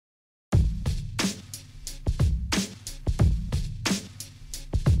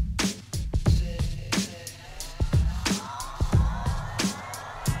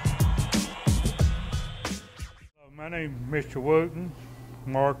name is Mr. Wooten,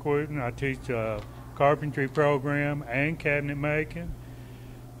 Mark Wooten. I teach a carpentry program and cabinet making.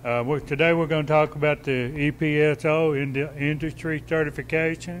 Today we're going to talk about the EPSO, industry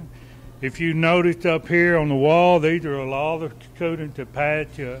certification. If you notice up here on the wall, these are all the students that pass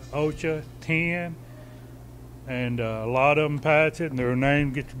OSHA 10, and a lot of them pass it and their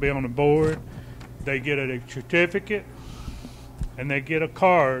name gets to be on the board. They get a certificate and they get a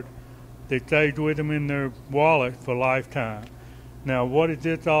card that stays with them in their wallet for lifetime. Now, what is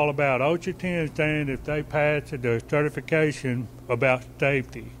this all about? OSHA 10 is saying if they pass the certification about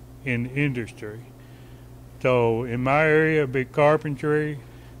safety in industry. So in my area, it'd be carpentry,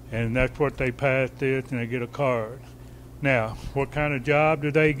 and that's what they pass this, and they get a card. Now, what kind of job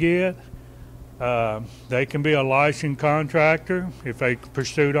do they get? They can be a licensed contractor if they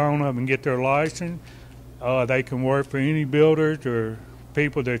pursue on them and get their license. They can work for any builders or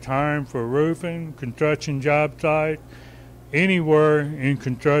people that's hiring for roofing, construction job site, anywhere in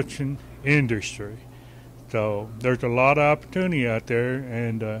construction industry. So there's a lot of opportunity out there,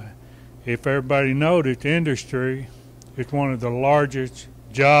 and if everybody knows this industry, it's one of the largest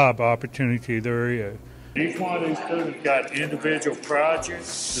job opportunity there is. Each one of these students got individual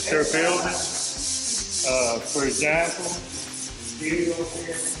projects that they're building. For example, here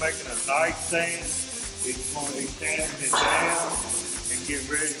is making a nightstand. Each one of these standing it down and get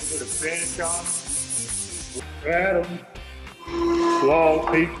ready to put a finish on it. Adam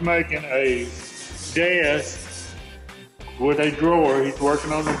Walt, he's making a desk with a drawer. He's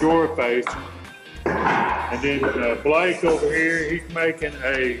working on the drawer face. And then Blake over here, he's making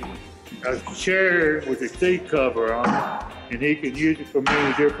a chair with a seat cover on it, and he can use it for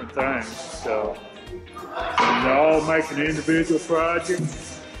many different things. So, and they're all making individual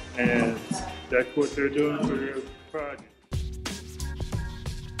projects, and that's what they're doing for their project.